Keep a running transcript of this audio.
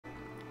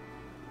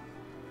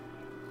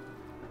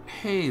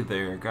Hey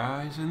there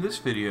guys, in this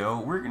video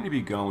we're going to be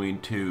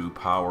going to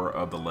Power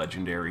of the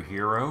Legendary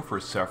Hero for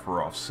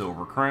Sephiroth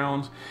Silver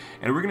Crowns,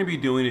 and we're going to be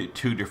doing it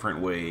two different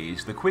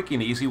ways. The quick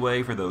and easy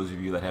way for those of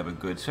you that have a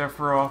good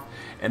Sephiroth,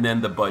 and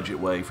then the budget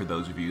way for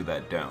those of you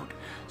that don't.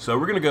 So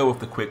we're going to go with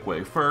the quick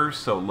way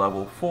first, so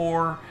level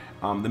 4.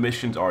 The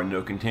missions are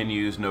no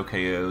continues, no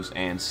KOs,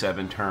 and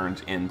 7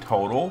 turns in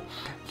total.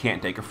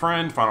 Can't take a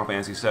friend, Final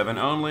Fantasy 7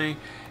 only.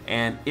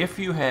 And if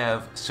you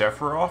have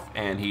Sephiroth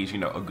and he's,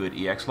 a good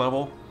EX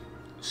level,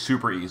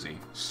 super easy.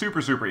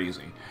 Super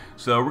easy.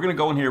 So we're going to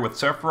go in here with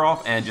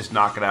Sephiroth and just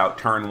knock it out.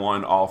 Turn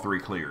 1, all 3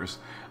 clears.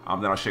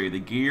 Then I'll show you the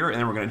gear, and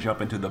then we're going to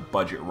jump into the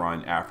budget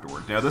run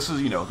afterward. Now this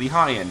is, the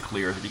high-end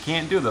clears. If you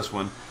can't do this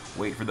one,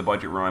 wait for the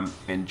budget run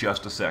in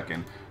just a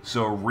second.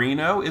 So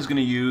Reno is going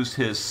to use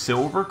his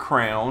Silver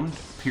Crowned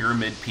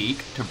Pyramid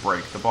Peak to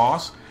break the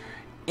boss.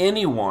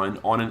 Anyone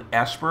on an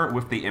Esper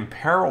with the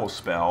Imperil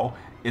spell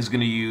is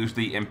going to use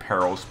the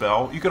Imperil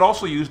spell. You could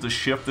also use the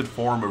shifted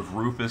form of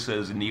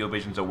Rufus's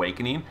Neovision's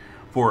Awakening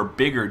for a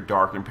bigger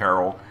Dark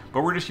Imperil,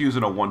 but we're just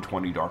using a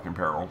 120 Dark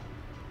Imperil.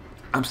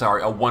 I'm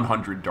sorry, a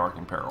 100 Dark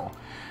Imperil.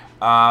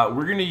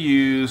 We're going to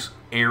use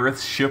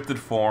Aerith's shifted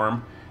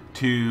form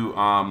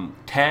to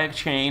tag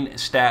chain,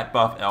 stat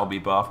buff,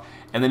 LB buff,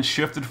 and then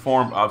shifted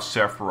form of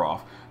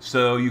Sephiroth.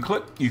 So you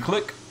click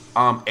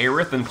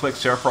Aerith and click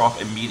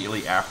Sephiroth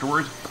immediately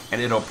afterwards,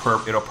 and it'll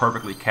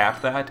perfectly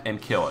cap that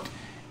and kill it.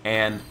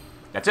 And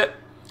that's it.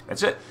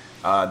 That's it.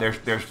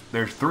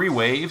 There's 3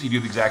 waves. You do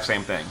the exact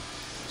same thing.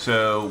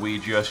 So we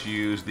just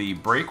use the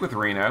break with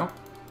Reno,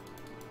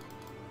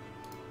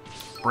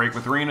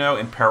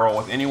 Imperil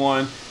with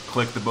anyone,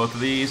 click the both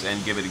of these,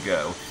 and give it a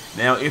go.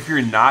 Now, if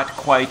you're not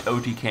quite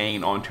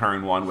OTKing on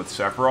turn 1 with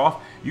Sephiroth,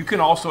 you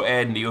can also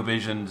add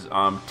Neovision's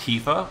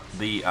Tifa,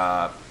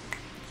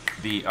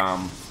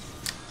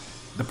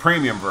 the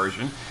premium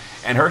version,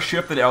 and her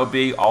shifted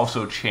LB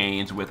also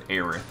chains with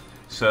Aerith.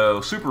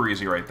 So super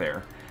easy right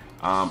there.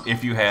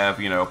 If you have,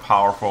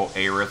 powerful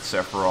Aerith,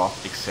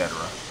 Sephiroth, etc.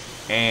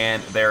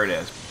 And there it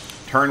is.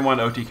 Turn 1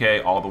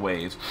 OTK, all the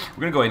waves.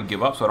 We're going to go ahead and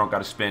give up so I don't got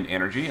to spend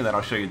energy, and then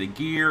I'll show you the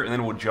gear, and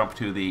then we'll jump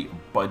to the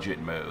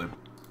budget mode.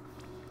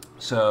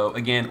 So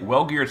again,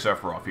 well-geared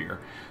Sephiroth here.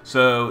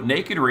 So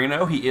Naked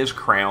Reno, he is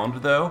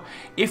crowned though.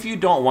 If you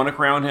don't want to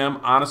crown him,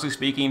 honestly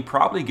speaking,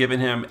 probably giving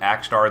him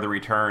Axstar the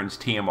Return's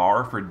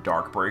TMR for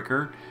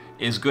Darkbreaker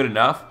is good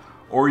enough.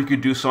 Or you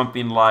could do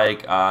something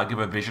like give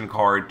a vision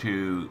card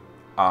to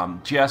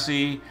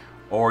Jessie,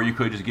 or you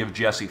could just give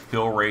Jessie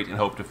fill rate and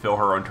hope to fill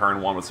her on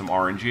turn 1 with some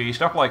RNG,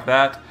 stuff like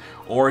that.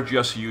 Or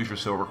just use your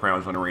Silver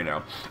Crowns on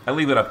Reno. I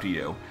leave it up to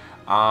you.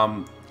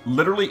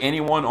 Literally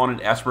anyone on an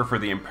Esper for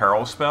the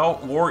Imperil spell,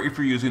 or if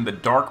you're using the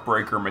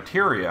Darkbreaker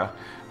materia,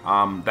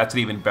 that's an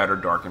even better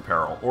Dark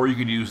Imperil. Or you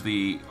could use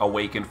the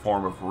Awakened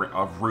form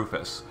of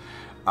Rufus.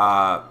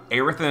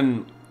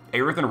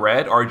 Aerith and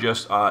Red are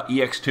just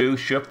EX2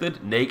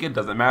 shifted, naked,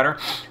 doesn't matter.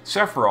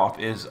 Sephiroth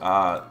is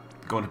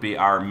going to be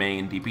our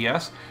main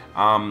DPS.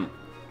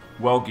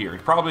 Well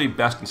geared, probably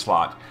best in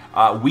slot.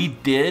 We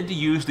did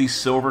use the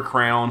Silver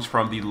Crowns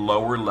from the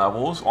lower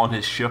levels on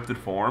his shifted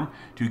form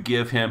to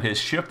give him his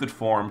shifted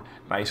form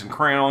nice and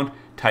crowned.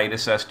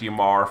 Titus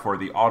SDMR for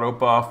the auto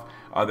buff.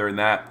 Other than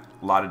that,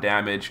 a lot of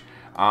damage.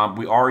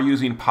 We are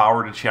using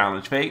Power to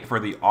Challenge Fate for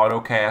the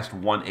auto-cast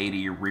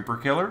 180 Reaper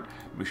Killer.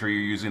 Make sure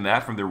you're using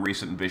that from the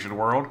recent Vision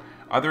World.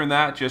 Other than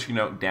that, just,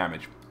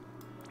 damage.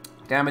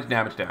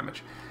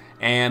 Damage.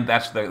 And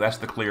that's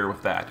the clear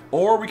with that.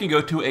 Or we can go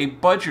to a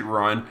budget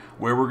run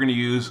where we're going to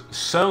use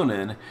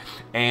Sonnen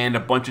and a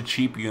bunch of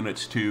cheap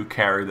units to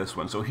carry this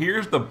one. So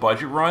here's the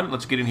budget run.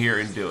 Let's get in here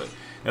and do it.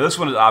 Now this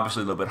one is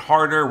obviously a little bit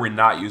harder. We're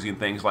not using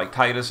things like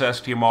Titus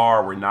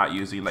STMR. We're not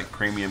using like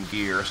premium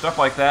gear, stuff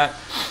like that.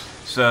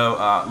 So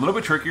a little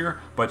bit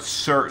trickier, but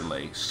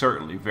certainly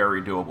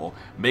very doable.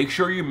 Make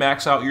sure you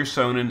max out your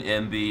Sonnen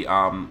in the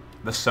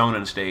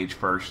Sonnen stage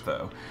first,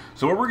 though.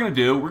 So what we're going to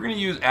do, we're going to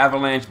use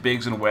Avalanche,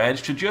 Biggs, and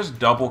Wedge to just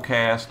double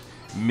cast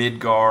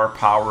Midgar,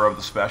 Power of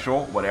the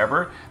Special,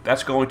 whatever.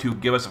 That's going to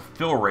give us a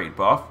fill rate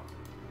buff.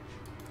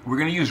 We're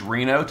going to use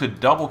Reno to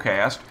double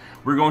cast.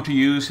 We're going to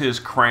use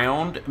his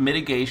Crowned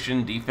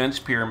Mitigation, Defense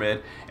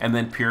Pyramid, and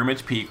then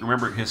Pyramid's Peak.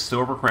 Remember, his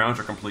Silver Crowns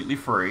are completely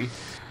free.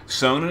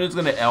 Sonnen is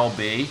going to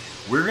LB.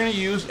 We're going to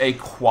use a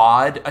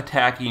quad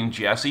attacking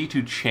Jessie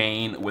to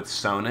chain with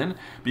Sonnen,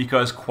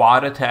 because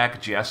quad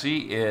attack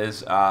Jessie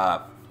is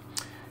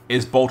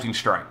Bolting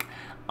Strike,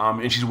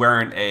 and she's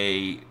wearing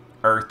a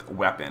Earth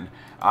weapon.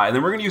 And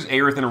then we're going to use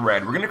Aerith and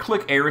Red. We're going to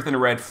click Aerith and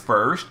Red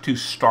first to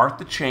start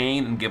the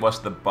chain and give us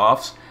the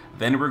buffs.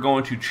 Then we're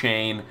going to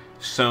chain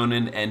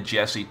Sonnen and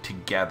Jessie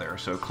together.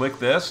 So click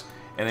this,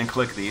 and then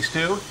click these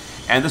two.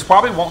 And this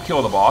probably won't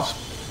kill the boss.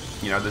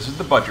 This is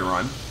the budget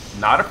run.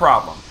 Not a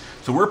problem.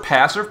 So we're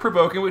passive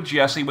provoking with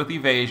Jessie with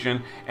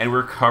evasion, and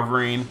we're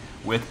covering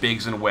with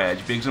Biggs and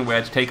Wedge. Biggs and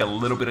Wedge take a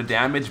little bit of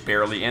damage,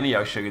 barely any.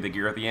 I'll show you the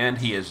gear at the end.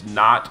 He is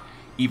not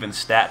even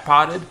stat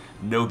potted.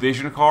 No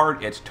vision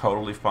card. It's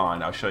totally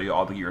fine. I'll show you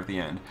all the gear at the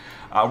end.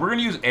 We're going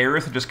to use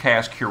Aerith to just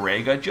cast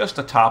Curaga just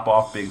to top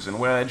off Biggs and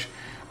Wedge.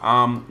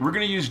 We're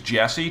going to use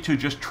Jesse to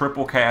just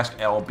triple cast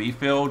LB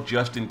fill,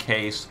 just in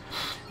case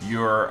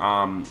your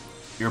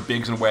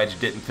Biggs and Wedge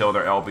didn't fill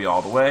their LB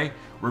all the way.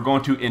 We're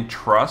going to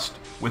entrust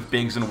with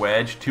Biggs and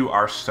Wedge to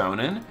our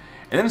Sonnen.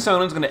 And then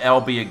Sonnen's going to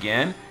LB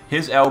again.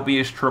 His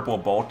LB is triple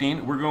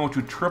bolting. We're going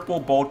to triple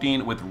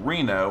bolting with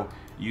Reno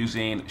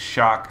using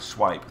Shock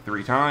Swipe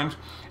 3 times.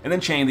 And then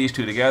chain these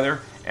two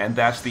together. And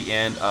that's the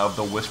end of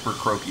the Whisper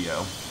Crocchio,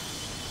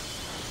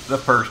 the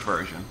first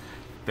version.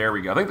 There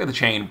we go. I think that the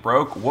chain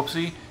broke.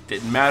 Whoopsie.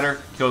 Didn't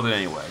matter. Killed it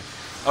anyway.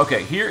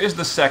 Okay, here is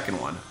the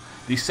second one.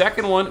 The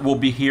second one will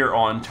be here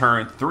on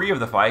turn 3 of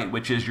the fight,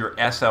 which is your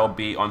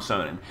SLB on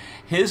Sonnen.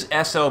 His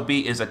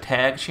SLB is a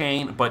tag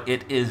chain, but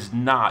it is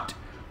not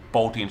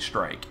bolting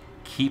strike.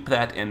 Keep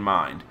that in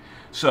mind.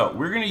 So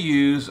we're going to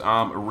use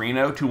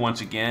Reno to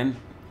once again,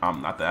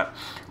 not that.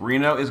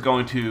 Reno is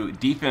going to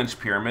defense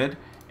pyramid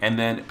and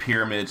then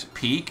pyramid's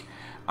peak.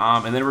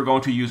 And then we're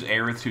going to use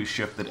Aerith to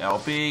shift the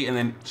LB, and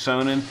then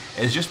Sonnen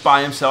is just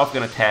by himself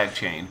going to tag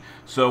chain.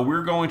 So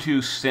we're going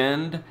to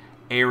send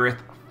Aerith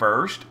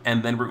first,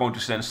 and then we're going to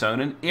send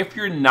Sonnen. If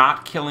you're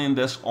not killing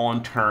this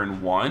on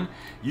turn 1,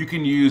 you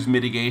can use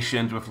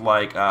mitigations with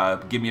like,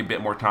 give me a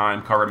bit more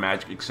time, cover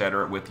magic,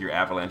 etc. with your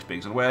Avalanche,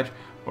 Biggs, and Wedge,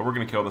 but we're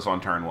going to kill this on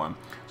turn 1.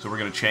 So we're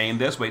going to chain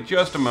this, wait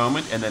just a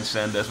moment, and then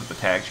send this with the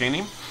tag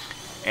chaining.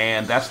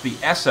 And that's the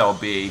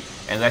SLB,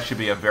 and that should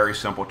be a very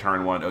simple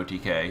turn 1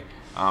 OTK.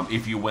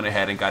 If you went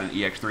ahead and got an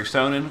EX3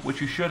 Sonnen,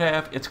 which you should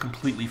have, it's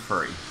completely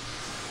free.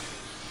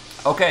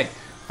 Okay,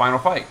 final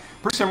fight.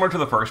 Pretty similar to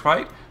the first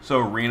fight. So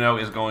Reno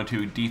is going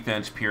to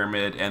defense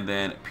pyramid and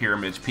then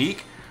pyramid's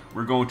peak.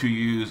 We're going to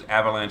use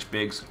Avalanche,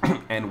 Biggs,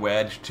 and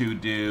Wedge to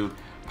do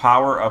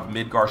power of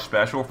Midgar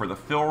special for the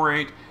fill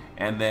rate,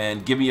 and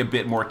then give me a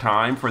bit more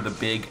time for the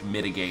big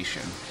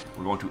mitigation.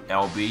 We're going to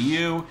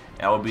LBU,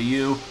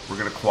 LBU. We're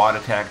going to quad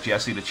attack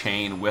Jesse to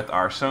chain with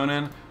our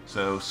Sonnen.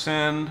 So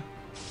send.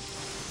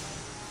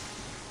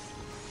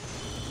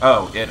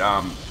 Oh,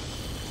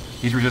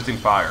 he's resisting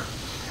fire.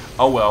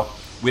 Oh well,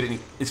 we didn't.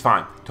 It's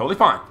fine. Totally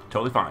fine.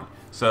 Totally fine.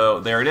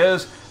 So there it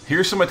is.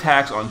 Here's some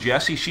attacks on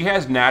Jessie. She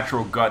has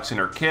natural guts in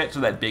her kit,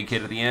 so that big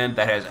hit at the end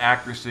that has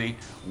accuracy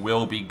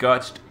will be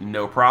gutsed,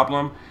 no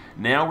problem.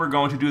 Now we're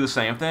going to do the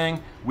same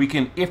thing. We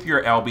can, if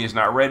your LB is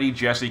not ready,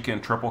 Jessie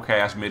can triple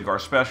cast Midgar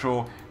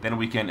special. Then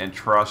we can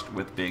entrust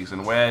with Biggs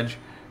and Wedge.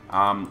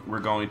 We're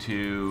going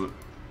to,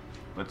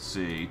 let's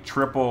see,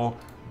 triple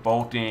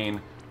bolting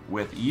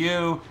with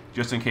you,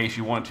 just in case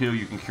you want to.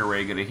 You can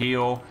Kurega to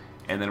heal,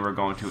 and then we're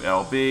going to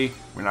LB.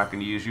 We're not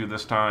going to use you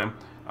this time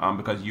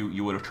because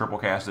you would have triple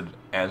casted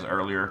as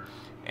earlier.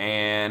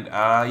 And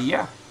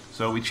yeah,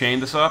 so we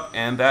chained this up,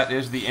 and that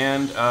is the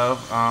end of.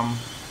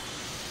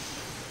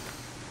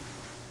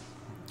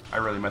 I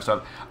really messed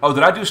up. Oh,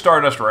 did I do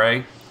Stardust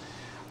Ray?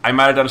 I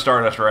might have done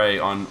Stardust Ray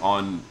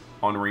on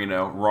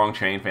Reno. Wrong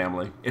chain,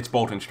 family. It's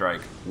Bolting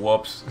Strike.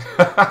 Whoops.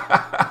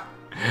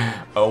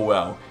 Oh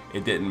well,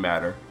 it didn't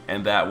matter.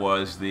 And that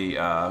was the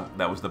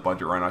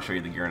budget run. I'll show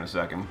you the gear in a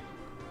second.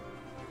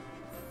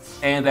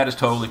 And that is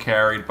totally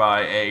carried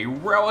by a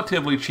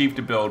relatively cheap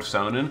to build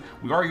Sonnen.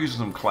 We are using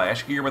some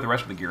Clash gear, but the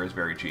rest of the gear is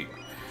very cheap.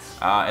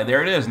 And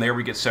there it is, and there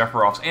we get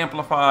Sephiroth's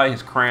Amplify,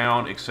 his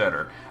crown,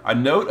 etc. A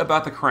note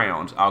about the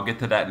crowns, I'll get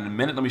to that in a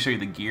minute. Let me show you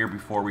the gear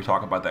before we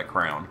talk about that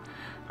crown.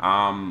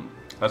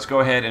 Let's go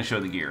ahead and show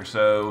the gear.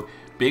 So,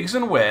 Biggs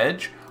and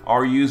Wedge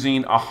are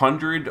using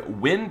 100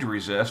 wind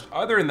resist.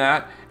 Other than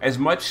that, as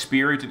much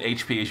spirit and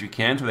HP as you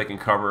can so they can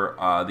cover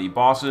the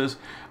bosses.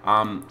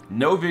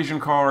 No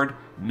vision card,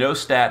 no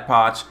stat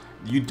pots.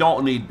 You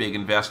don't need big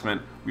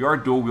investment. We are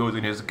dual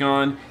wielding his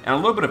gun, and a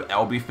little bit of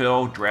LB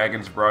fill,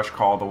 Dragon's Brush,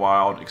 Call of the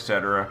Wild,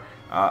 etc.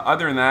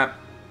 Other than that,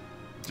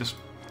 just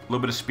a little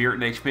bit of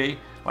spirit and HP.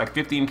 Like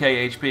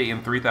 15k HP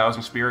and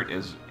 3000 spirit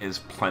is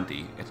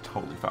plenty. It's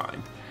totally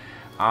fine.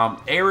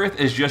 Aerith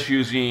is just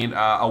using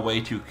a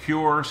way to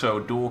cure, so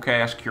dual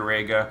cast,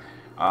 Kurega,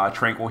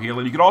 Tranquil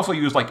Healing. You could also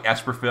use like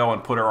Esperfill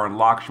and put her on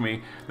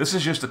Lakshmi. This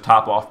is just to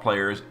top off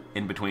players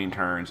in between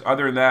turns.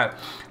 Other than that,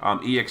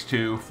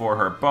 EX2 for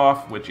her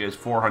buff, which is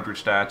 400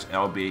 stats,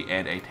 LB,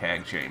 and a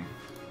tag chain.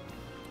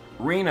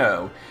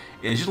 Reno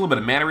is just a little bit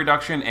of mana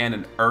reduction and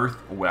an earth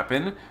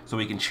weapon, so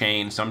we can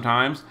chain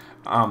sometimes.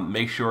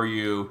 Make sure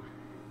you,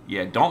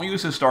 don't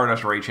use his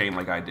Stardust Ray chain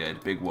like I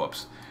did. Big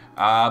whoops.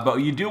 But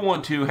you do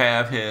want to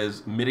have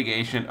his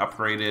mitigation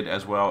upgraded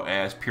as well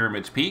as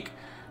Pyramid's Peak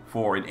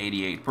for an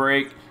 88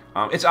 break.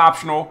 It's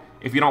optional.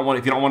 If you don't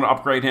want to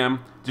upgrade him,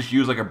 just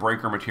use like a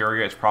breaker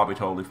materia. It's probably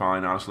totally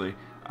fine, honestly.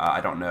 I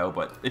don't know,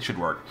 but it should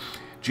work.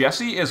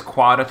 Jesse is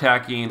quad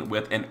attacking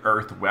with an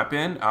earth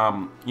weapon.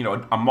 You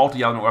know, a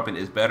multi-element weapon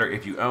is better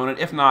if you own it.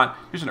 If not,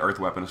 just an earth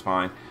weapon is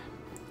fine.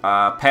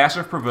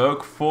 Passive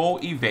provoke, full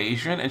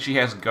evasion, and she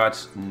has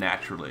guts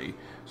naturally.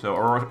 So,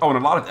 and a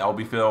lot of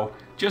LB fill,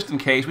 just in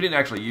case. We didn't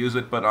actually use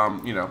it, but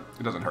you know,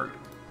 it doesn't hurt.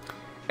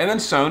 And then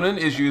Sonnen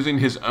is using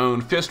his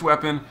own fist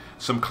weapon,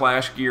 some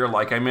Clash gear,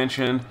 like I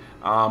mentioned.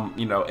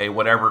 You know, a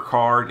whatever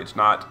card. It's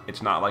not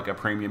like a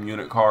premium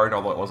unit card,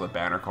 although it was a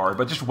banner card,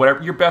 but just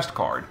whatever your best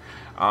card.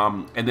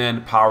 And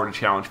then power to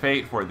challenge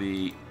fate for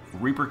the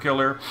Reaper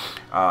Killer.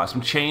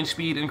 Some chain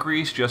speed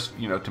increase, just,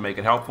 you know, to make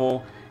it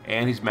helpful.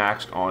 And he's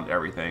maxed on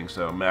everything.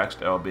 So maxed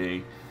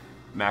LB,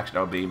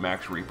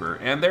 max Reaper.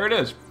 And there it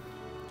is.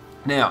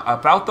 Now,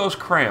 about those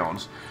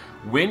crowns.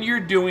 When you're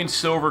doing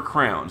silver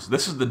crowns,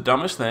 this is the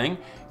dumbest thing.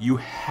 You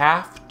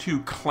have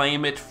to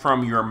claim it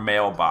from your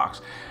mailbox.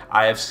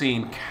 I have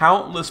seen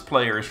countless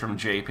players from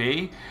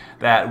JP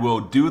that will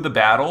do the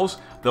battles.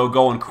 They'll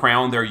go and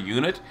crown their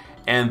unit,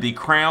 and the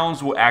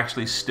crowns will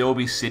actually still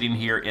be sitting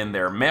here in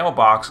their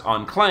mailbox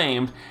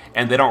unclaimed,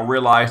 and they don't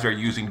realize they're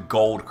using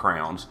gold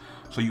crowns.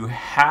 So you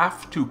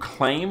have to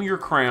claim your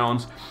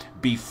crowns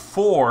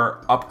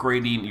before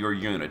upgrading your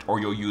unit, or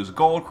you'll use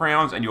gold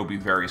crowns and you'll be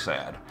very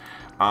sad.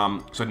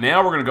 So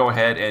now we're going to go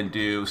ahead and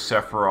do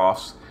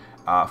Sephiroth's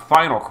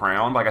final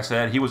crown. Like I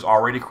said, he was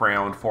already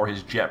crowned for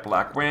his jet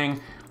black wing.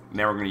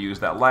 Now we're going to use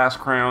that last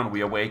crown. We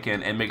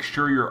awaken, and make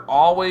sure you're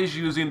always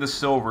using the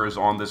silvers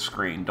on this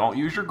screen. Don't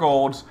use your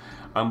golds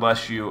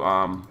unless you, you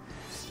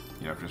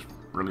know, just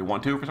really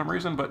want to for some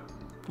reason, but,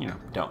 you know,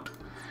 don't.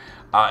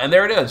 And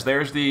there it is.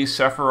 There's the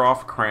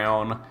Sephiroth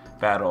crown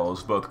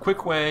battles, both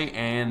quick way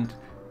and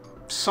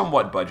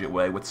somewhat budget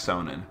way with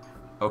Sonnen.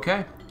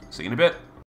 Okay, see you in a bit.